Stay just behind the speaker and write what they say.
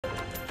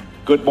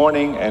Good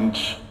morning and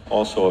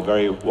also a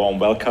very warm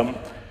welcome.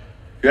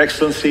 Your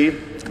Excellency,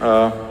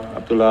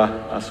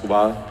 Abdullah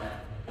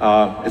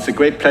Alswaha, it's a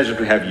great pleasure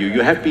to have you.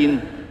 You have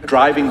been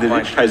driving the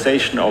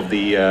digitization of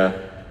the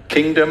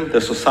kingdom, the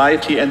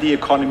society and the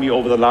economy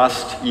over the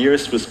last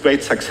years with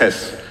great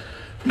success.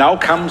 Now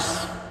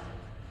comes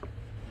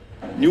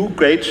new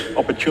great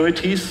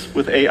opportunities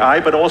with AI,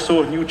 but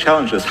also new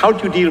challenges. How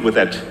do you deal with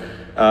that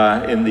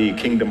in the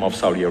Kingdom of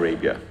Saudi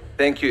Arabia?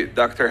 Thank you,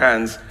 Dr.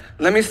 Hans.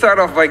 Let me start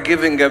off by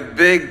giving a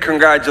big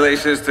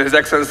congratulations to His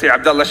Excellency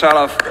Abdullah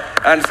Sharaf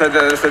and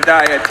the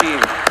Sadaya team.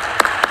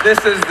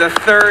 This is the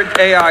third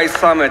AI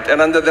summit, and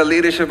under the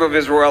leadership of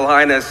His Royal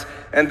Highness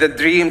and the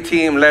dream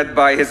team led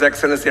by His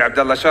Excellency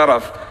Abdullah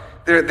Sharaf,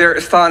 they're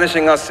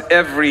astonishing us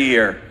every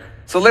year.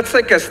 So let's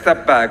take a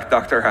step back,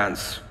 Dr.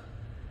 Hans.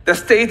 The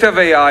state of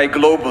AI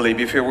globally,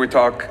 before we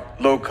talk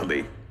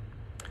locally.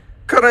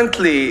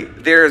 Currently,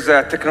 there's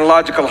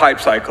technological hype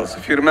cycles.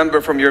 If you remember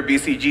from your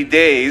BCG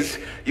days,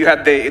 you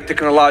had the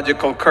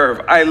technological curve.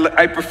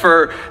 I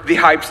prefer the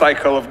hype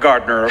cycle of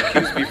Gardner,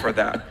 excuse me for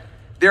that.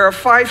 There are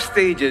 5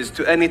 stages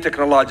to any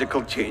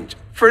technological change.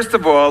 First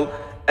of all,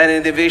 an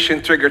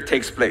innovation trigger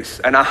takes place,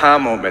 an aha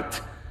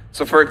moment.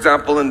 So for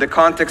example, in the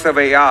context of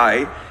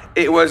AI,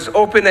 it was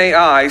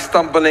OpenAI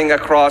stumbling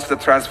across the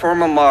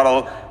transformer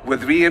model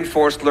with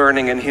reinforced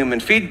learning and human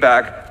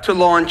feedback to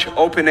launch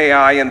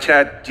OpenAI and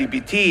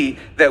ChatGPT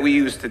that we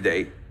use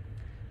today.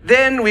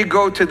 Then we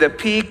go to the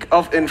peak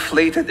of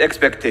inflated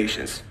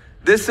expectations.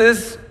 This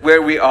is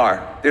where we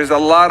are. There's a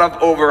lot of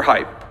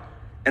overhype,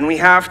 and we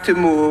have to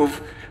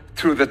move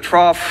through the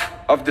trough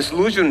of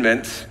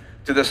disillusionment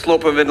to the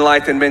slope of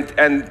enlightenment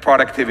and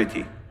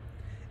productivity.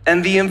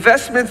 And the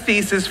investment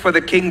thesis for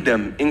the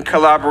kingdom, in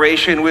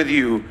collaboration with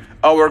you,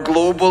 our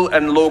global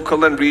and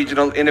local and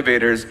regional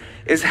innovators,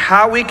 is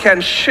how we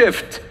can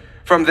shift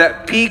from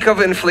that peak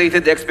of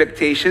inflated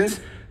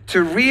expectations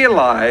to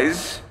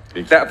realize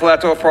that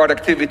plateau of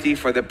productivity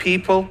for the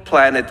people,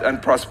 planet,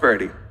 and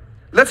prosperity.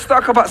 Let's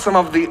talk about some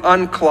of the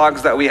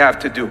unclogs that we have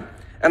to do.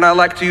 And I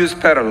like to use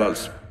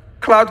parallels.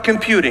 Cloud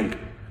computing,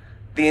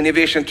 the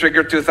innovation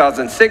trigger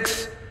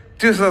 2006,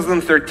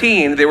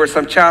 2013, there were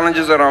some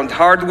challenges around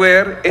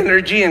hardware,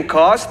 energy, and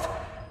cost.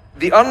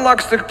 The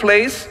unlocks took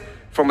place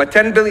from a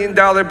 $10 billion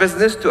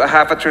business to a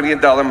 $500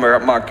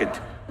 billion market.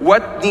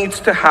 What needs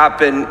to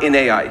happen in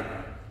AI?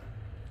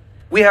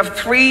 We have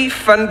 3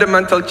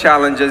 fundamental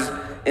challenges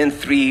in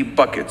 3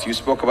 buckets. You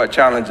spoke about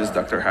challenges,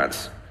 Dr.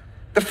 Hans.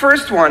 The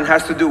first one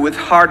has to do with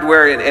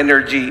hardware and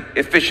energy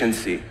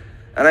efficiency.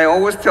 And I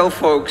always tell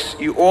folks,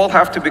 you all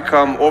have to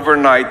become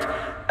overnight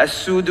a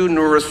pseudo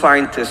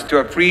neuroscientist to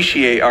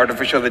appreciate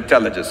artificial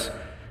intelligence.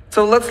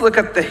 So let's look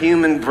at the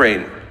human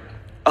brain.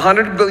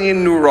 100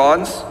 billion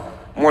neurons,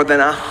 more than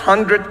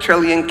 100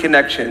 trillion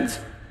connections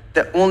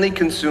that only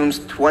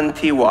consumes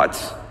 20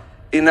 watts,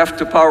 enough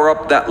to power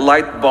up that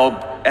light bulb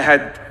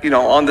ahead,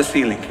 on the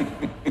ceiling.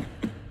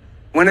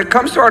 When it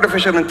comes to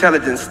artificial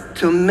intelligence,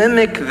 to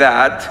mimic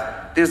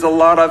that, there's a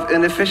lot of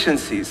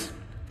inefficiencies.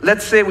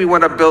 Let's say we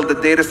want to build a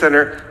data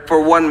center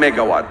for 1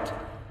 megawatt.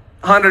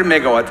 100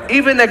 megawatt,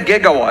 even a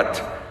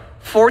gigawatt,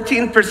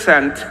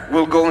 14%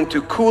 will go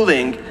into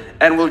cooling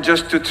and will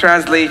just do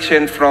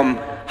translation from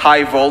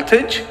high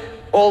voltage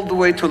all the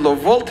way to low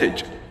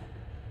voltage.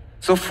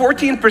 So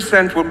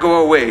 14% will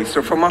go away.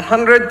 So from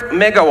 100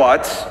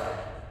 megawatts,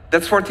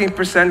 that's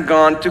 14%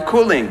 gone to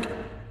cooling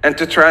and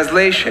to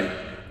translation.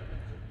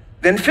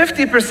 Then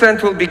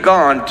 50% will be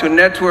gone to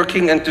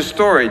networking and to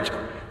storage.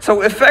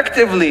 So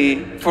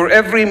effectively, for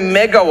every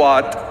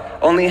megawatt,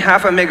 only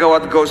half a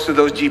megawatt goes to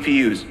those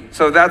GPUs.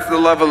 So that's the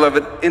level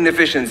of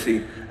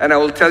inefficiency. And I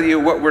will tell you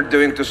what we're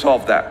doing to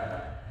solve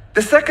that.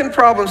 The second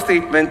problem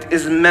statement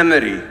is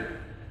memory.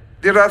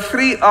 There are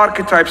 3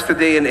 archetypes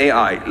today in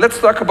AI. Let's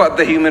talk about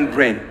the human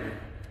brain.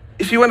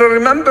 If you want to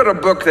remember a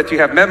book that you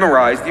have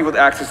memorized, you would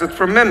access it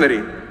from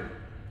memory.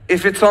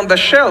 If it's on the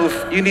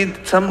shelf, you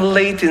need some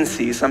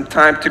latency, some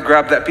time to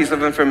grab that piece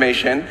of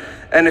information.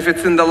 And if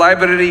it's in the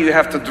library, you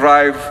have to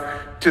drive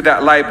to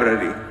that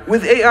library.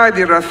 With AI,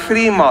 there are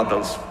 3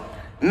 models.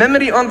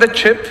 Memory on the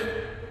chip,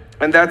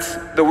 and that's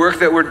the work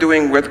that we're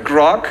doing with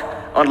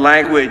Grok on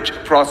language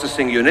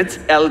processing units,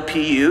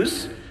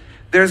 LPUs.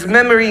 There's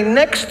memory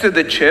next to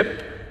the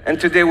chip, and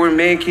today we're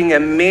making a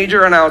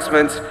major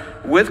announcement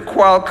with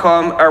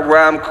Qualcomm,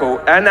 Aramco,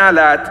 and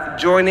Alat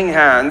joining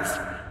hands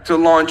to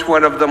launch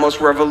one of the most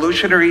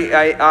revolutionary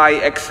AI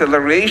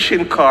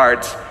acceleration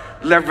cards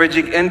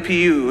leveraging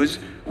NPUs,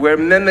 where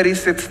memory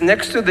sits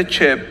next to the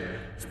chip,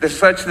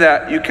 such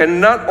that you can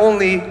not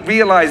only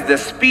realize the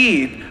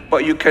speed,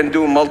 but you can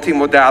do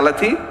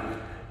multimodality.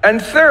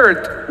 And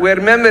third, where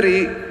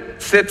memory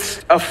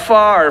sits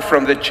afar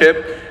from the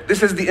chip,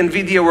 this is the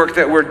NVIDIA work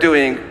that we're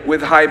doing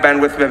with high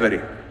bandwidth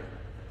memory.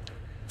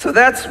 So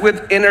that's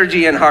with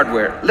energy and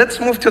hardware. Let's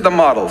move to the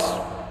models.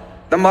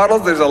 The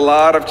models, there's a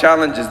lot of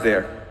challenges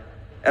there.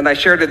 And I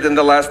shared it in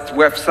the last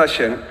WEF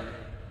session,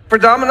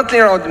 predominantly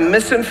around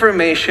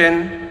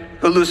misinformation,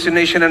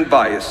 hallucination, and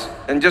bias.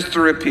 And just to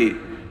repeat,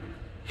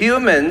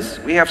 humans,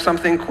 we have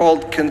something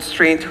called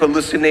constraint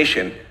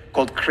hallucination.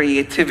 called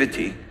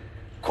creativity,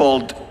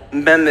 called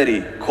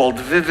memory, called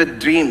vivid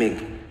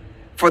dreaming.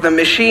 For the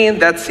machine,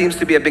 that seems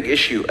to be a big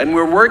issue. And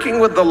we're working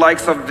with the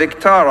likes of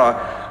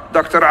Victara,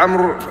 Dr.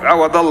 Amr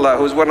Awadallah,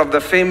 who's one of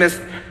the famous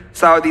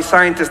Saudi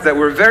scientists that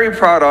we're very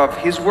proud of.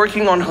 He's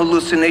working on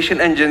hallucination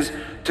engines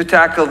to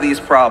tackle these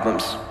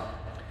problems.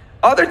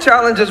 Other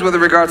challenges with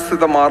regards to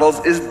the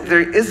models is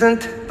there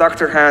isn't,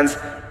 Dr. Hans,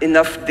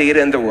 enough data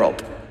in the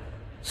world.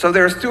 So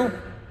there's two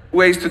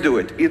ways to do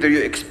it. Either you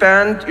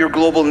expand your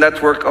global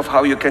network of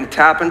how you can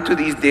tap into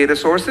these data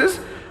sources,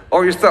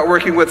 or you start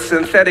working with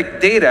synthetic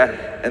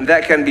data, and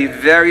that can be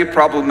very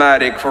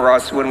problematic for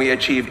us when we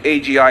achieve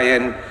AGI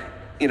and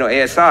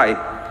ASI.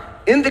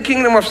 In the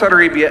Kingdom of Saudi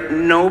Arabia,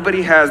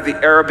 nobody has the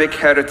Arabic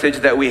heritage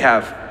that we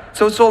have.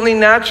 So it's only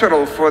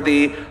natural for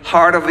the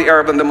heart of the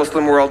Arab and the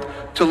Muslim world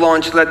to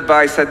launch, led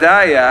by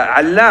Sadaya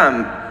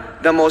Alam,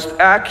 the most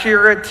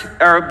accurate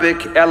Arabic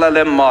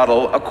LLM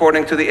model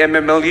according to the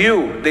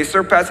MMLU. They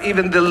surpass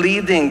even the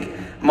leading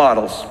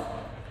models.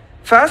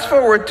 Fast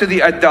forward to the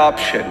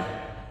adoption.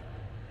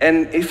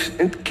 And if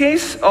in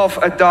case of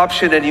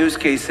adoption and use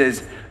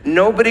cases,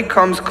 nobody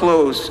comes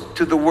close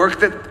to the work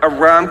that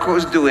Aramco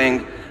is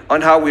doing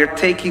on how we're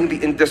taking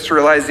the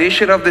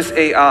industrialization of this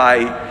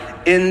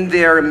AI in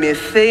their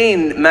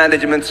methane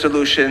management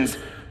solutions,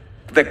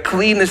 the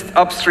cleanest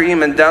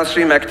upstream and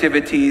downstream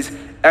activities,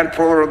 and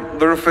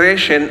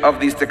proliferation of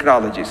these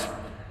technologies.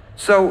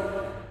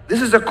 So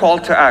this is a call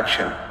to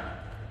action.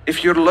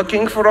 If you're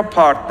looking for a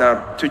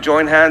partner to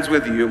join hands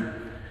with you,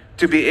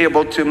 to be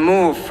able to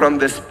move from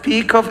this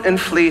peak of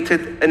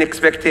inflated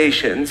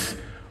expectations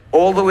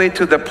all the way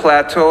to the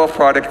plateau of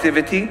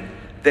productivity,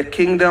 the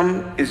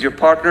Kingdom is your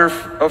partner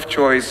of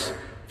choice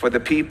for the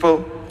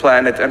people,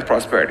 planet, and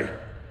prosperity.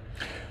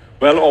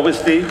 Well,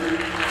 obviously,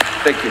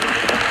 thank you.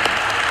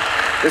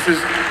 This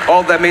is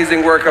all the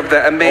amazing work of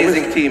the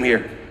amazing team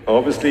here.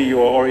 Obviously, you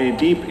are already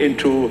deep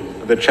into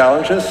the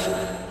challenges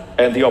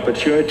and the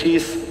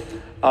opportunities.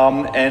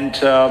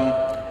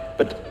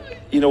 But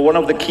one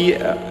of the key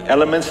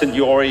elements, and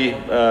you already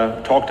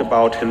talked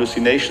about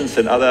hallucinations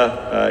and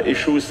other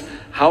issues,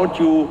 how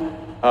do you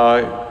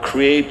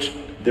create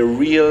the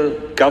real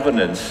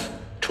governance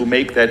to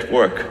make that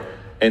work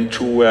and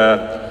to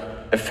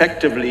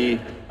effectively,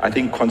 I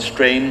think,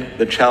 constrain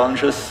the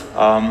challenges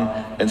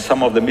and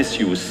some of the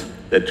misuse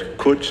that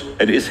could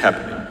and is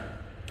happening?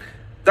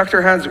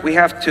 Dr. Hans, we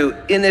have to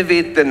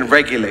innovate and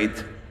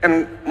regulate,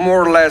 and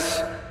more or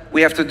less,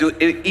 we have to do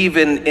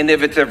even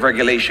innovative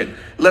regulation.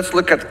 Let's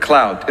look at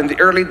cloud. In the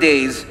early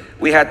days,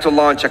 we had to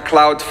launch a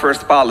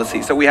cloud-first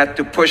policy, so we had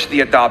to push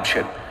the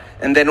adoption.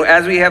 And then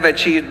as we have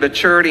achieved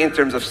maturity in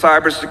terms of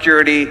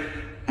cybersecurity,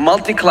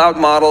 multi-cloud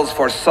models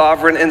for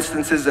sovereign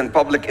instances and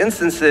public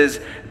instances,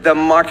 the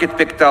market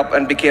picked up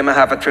and became a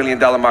 $500 billion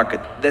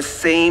market. The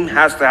same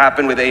has to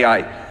happen with AI.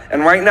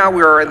 And right now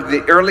we are in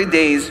the early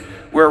days.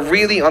 We're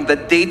really on the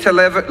data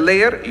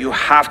layer. You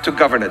have to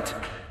govern it.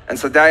 And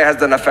Sadaya has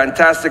done a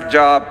fantastic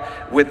job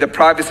with the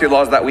privacy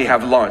laws that we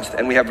have launched.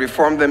 And we have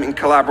reformed them in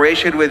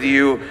collaboration with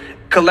you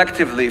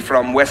collectively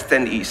from West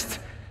and East.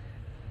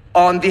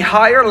 On the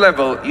higher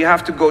level, you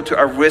have to go to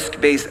a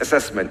risk-based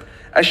assessment.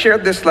 I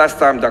shared this last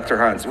time, Dr.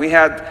 Hans. We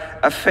had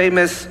a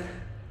famous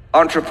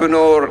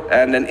entrepreneur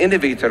and an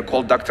innovator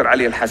called Dr.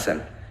 Ali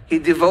Al-Hassan. He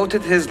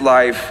devoted his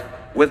life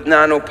with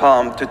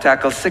nanopalm to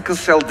tackle sickle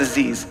cell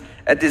disease,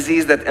 a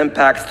disease that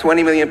impacts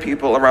 20 million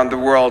people around the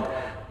world,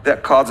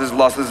 that causes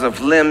losses of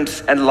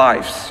limbs and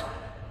lives.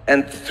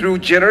 And through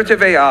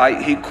generative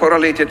AI, he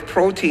correlated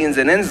proteins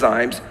and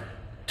enzymes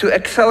to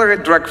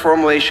accelerate drug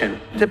formulation.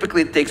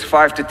 Typically, it takes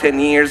 5 to 10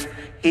 years.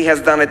 He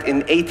has done it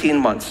in 18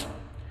 months.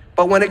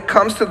 But when it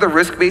comes to the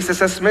risk-based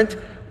assessment,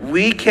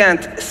 we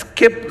can't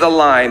skip the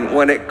line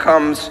when it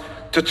comes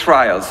to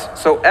trials.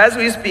 So as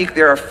we speak,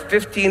 there are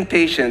 15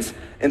 patients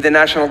in the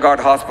National Guard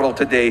Hospital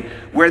today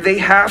where they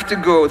have to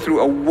go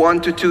through a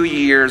 1 to 2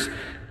 years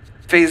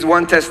phase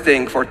 1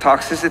 testing for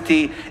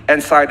toxicity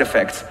and side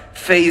effects,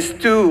 phase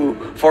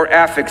 2 for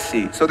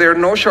efficacy. So there are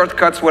no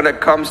shortcuts when it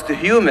comes to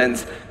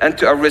humans and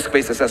to a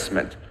risk-based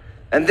assessment.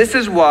 And this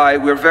is why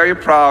we're very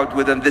proud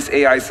within this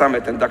AI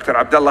summit, and Dr.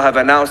 Abdullah have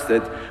announced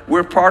it.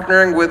 We're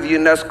partnering with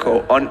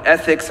UNESCO on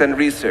ethics and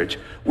research.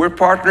 We're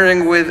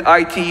partnering with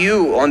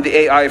ITU on the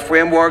AI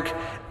framework.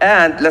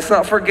 And let's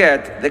not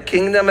forget, the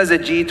Kingdom as a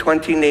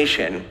G20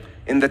 nation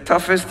in the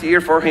toughest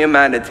year for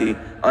humanity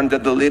under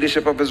the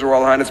leadership of His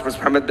Royal Highness Prince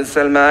Mohammed bin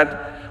Salman,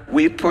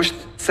 we pushed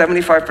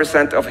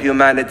 75% of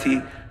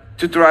humanity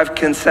to drive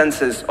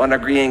consensus on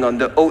agreeing on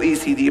the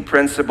OECD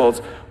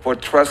principles for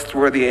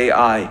trustworthy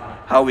AI,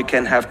 how we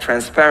can have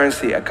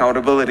transparency,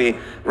 accountability,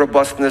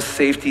 robustness,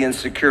 safety, and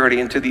security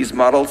into these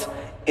models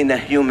in a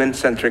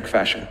human-centric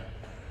fashion.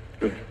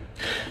 Good.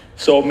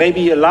 So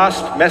maybe a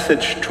last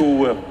message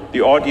to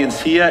the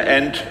audience here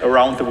and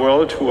around the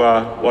world who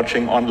are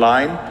watching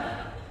online.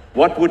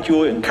 What would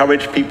you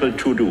encourage people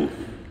to do?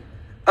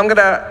 I'm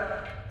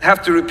gonna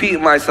have to repeat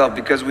myself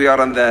because we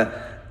are on the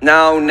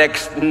now,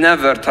 next,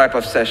 never type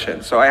of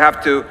session. So I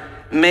have to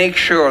make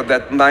sure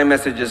that my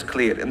message is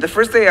clear. In the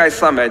first AI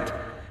summit,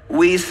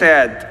 we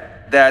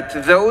said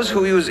that those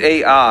who use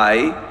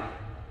AI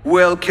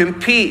will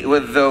compete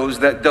with those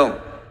that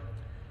don't.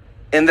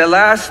 In the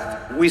last,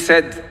 we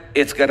said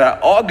it's gonna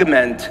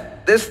augment.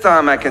 This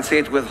time I can say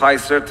it with high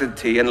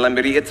certainty, and let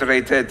me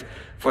reiterate it,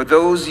 for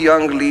those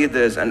young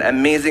leaders and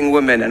amazing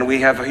women, and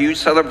we have a huge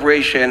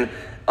celebration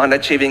on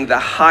achieving the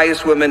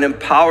highest women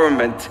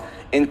empowerment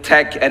in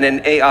tech and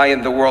in AI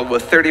in the world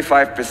with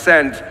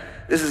 35%.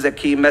 This is a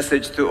key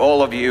message to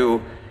all of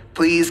you.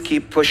 Please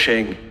keep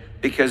pushing,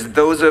 because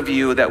those of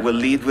you that will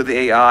lead with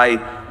AI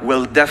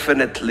will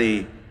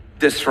definitely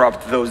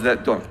disrupt those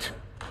that don't.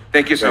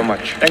 Thank you so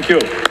much. Thank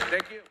you.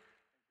 Thank you.